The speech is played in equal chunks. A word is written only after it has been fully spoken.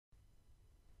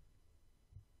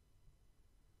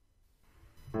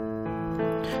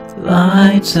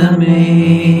Lie to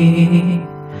me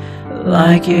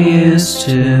like you used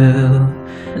to,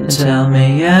 and tell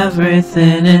me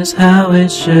everything is how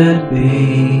it should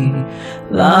be.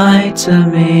 Lie to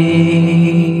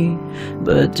me,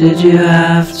 but did you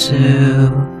have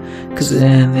to? 'Cause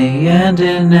in the end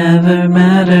it never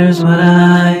matters what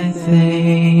I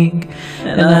think,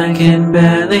 and I can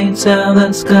barely tell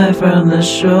the sky from the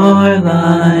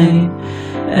shoreline,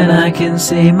 and I can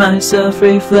see myself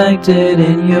reflected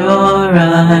in your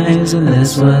eyes. And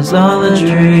this was all a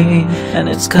dream, and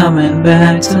it's coming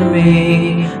back to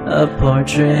me. A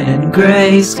portrait in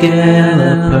grayscale,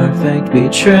 a perfect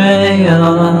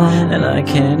betrayal. And I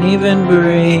can't even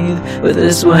breathe with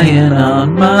this weighing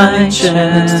on my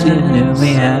chest. You knew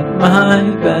me at my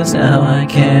best, now I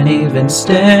can't even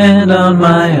stand on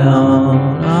my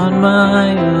own, on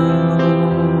my own.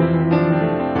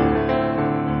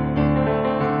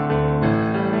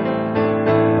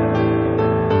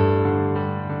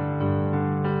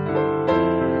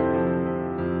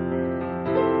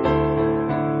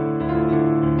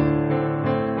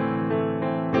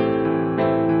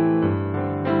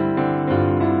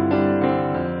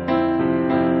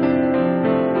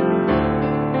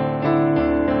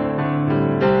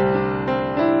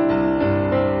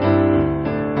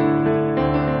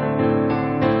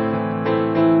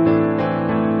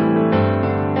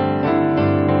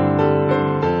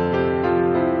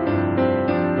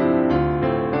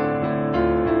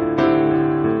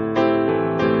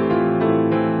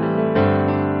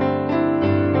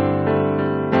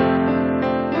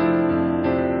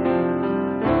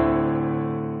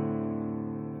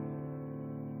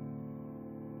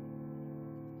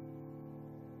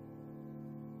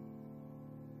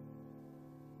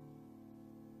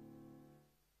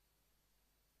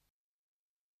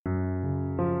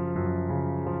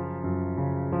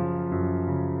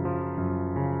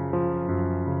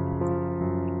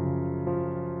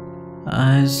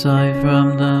 I saw you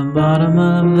from the bottom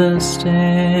of the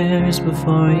stairs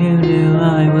before you knew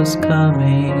I was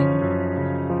coming.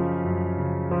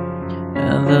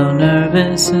 And though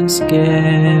nervous and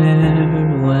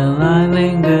scared, well, I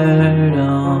lingered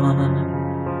on.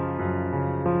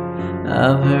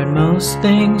 I've heard most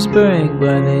things break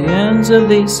by the ends of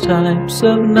these types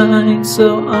of nights,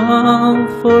 so I'll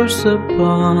force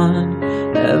upon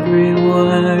every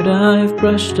word I've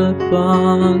brushed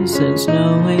upon, since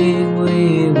knowing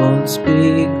we won't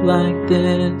speak like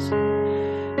this.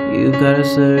 You've got a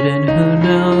certain who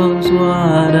knows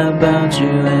what about you,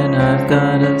 and I've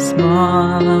got a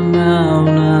small amount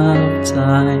of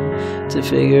time to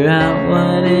figure out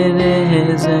what it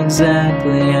is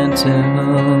exactly and to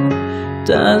whom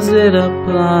does it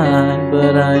apply.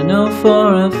 But I know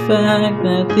for a fact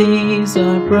that these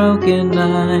are broken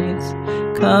nights,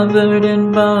 covered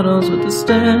in bottles with the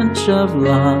stench of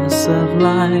loss of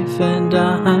life. And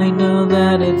I know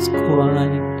that it's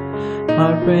quite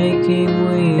heartbreaking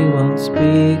we won't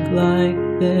speak like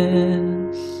this.